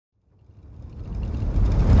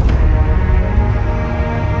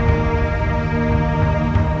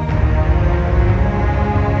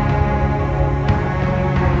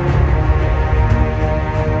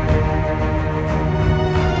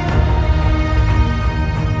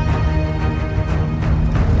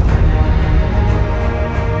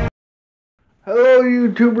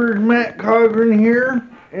YouTubers, Matt Cochran here,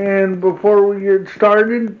 and before we get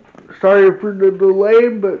started, sorry for the delay,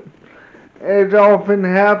 but as often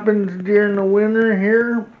happens during the winter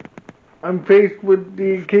here, I'm faced with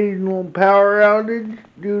the occasional power outage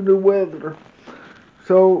due to weather.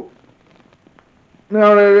 So,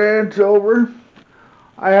 now that that's over,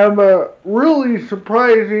 I have a really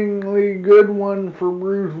surprisingly good one for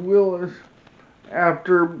Bruce Willis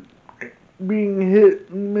after being hit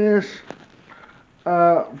and miss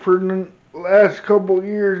for the last couple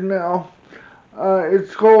years now.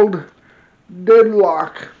 It's called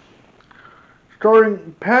Deadlock,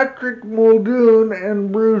 starring Patrick Muldoon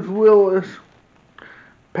and Bruce Willis.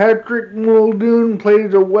 Patrick Muldoon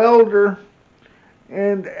plays a welder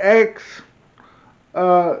and ex-special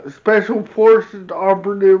forces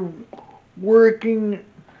operative working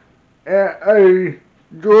at a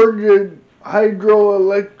Georgia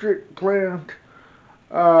hydroelectric plant.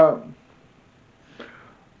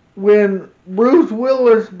 When Bruce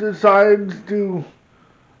Willis decides to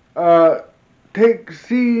take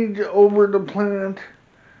siege over the plant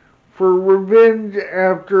for revenge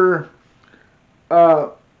after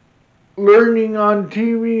learning on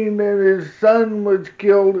TV that his son was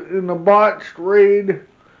killed in a botched raid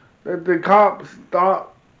that the cops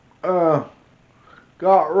thought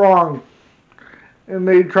got wrong. And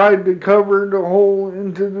they tried to cover the whole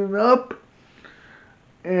incident up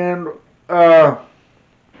and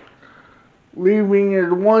leaving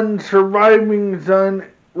his one surviving son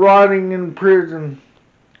rotting in prison.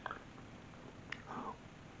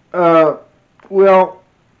 Well,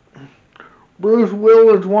 Bruce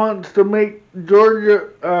Willis wants to make Georgia,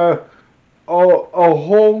 a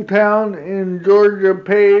whole town in Georgia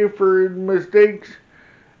pay for his mistakes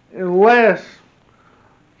unless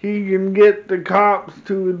he can get the cops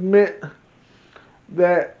to admit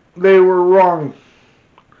that they were wrong.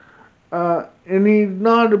 And he's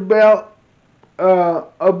not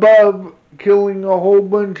above killing a whole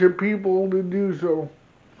bunch of people to do so.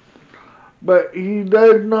 But he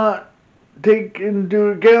does not take into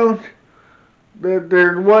account that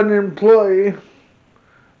there's one employee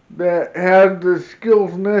that has the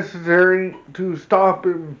skills necessary to stop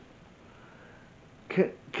him.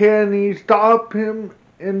 Can he stop him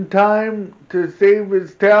in time to save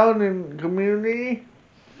his town and community?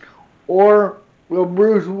 Or will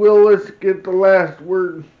Bruce Willis get the last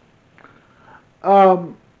word?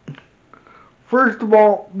 First of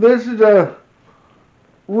all, this is a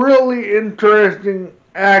really interesting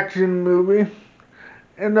action movie.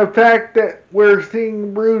 And the fact that we're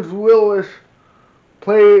seeing Bruce Willis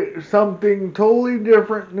play something totally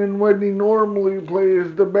different than what he normally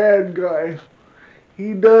plays, the bad guy.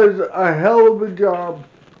 He does a hell of a job.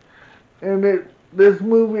 And this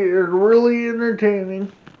movie is really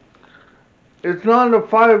entertaining. It's not a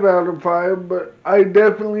 5 out of 5, but I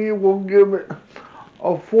definitely will give it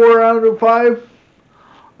a 4 out of 5.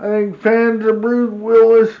 I think fans of Bruce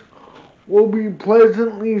Willis will be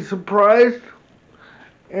pleasantly surprised.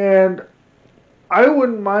 And I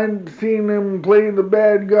wouldn't mind seeing him play the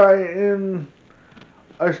bad guy in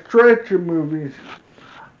a stretch of movies.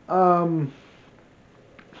 I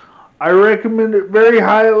recommend it very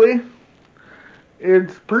highly.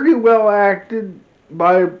 It's pretty well acted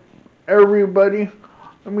by everybody.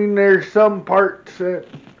 I mean, there's some parts that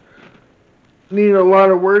need a lot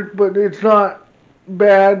of work, but it's not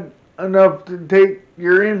bad enough to take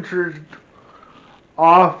your interest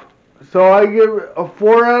off. So I give it a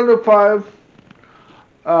 4 out of 5.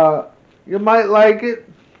 You might like it.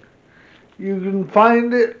 You can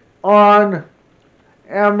find it on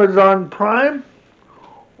Amazon Prime,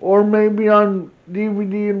 or maybe on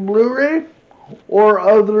DVD and Blu-ray, or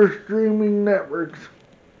other streaming networks.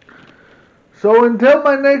 So until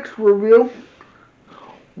my next review,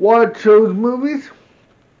 watch those movies,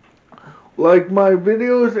 like my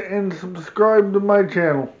videos, and subscribe to my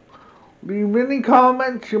channel. Leave any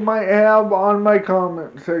comments you might have on my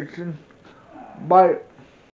comment section. Bye.